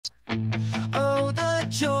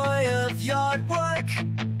yard work,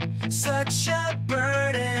 such a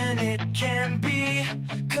burden it can be.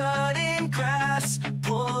 Cutting grass,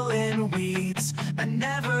 pulling weeds, a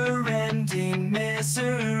never-ending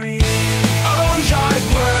misery. Oh, yard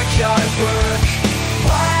work,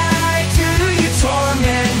 why do you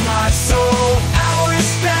torment my soul? Hours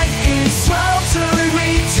spent in sweltering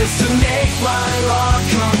heat just to make my law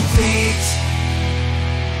complete.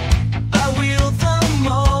 I wield the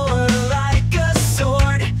mower like a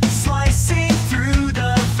sword, slicing through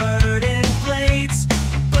the verdant blades,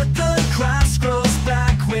 but the grass grows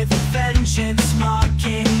back with a vengeance,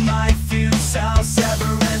 mocking my futile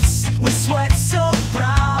severance. With sweat so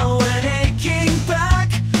brow and aching back,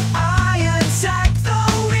 I attack the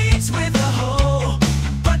weeds with a hoe,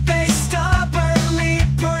 but they stubbornly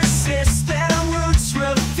persist, their roots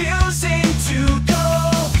refusing to go.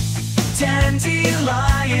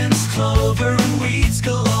 Dandelions, clover, and weeds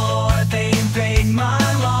galore, they invade my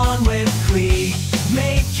lawn with glee,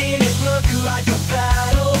 making it look like a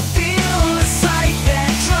battlefield, a sight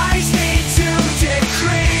that drives me to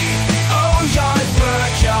decree. Oh, yard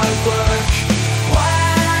work,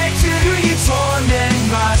 why do you torment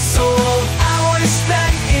my soul? Hours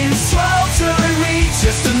spent in sweltering heat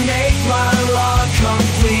just to make my law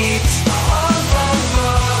complete. Oh,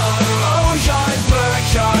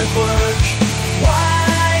 yard work,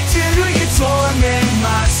 why do you torment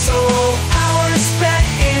my soul? Hours spent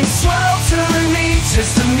in sweltering heat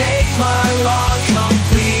just to make my law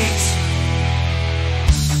complete.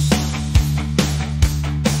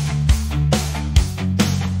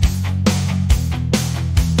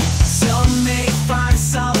 Some may find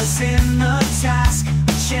solace in the task,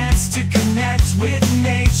 a chance to connect with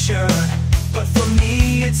nature, but for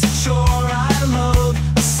me it's a chore I loathe,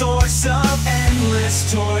 a source of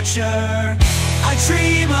endless torture. I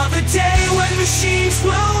dream of a day when machines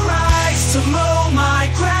will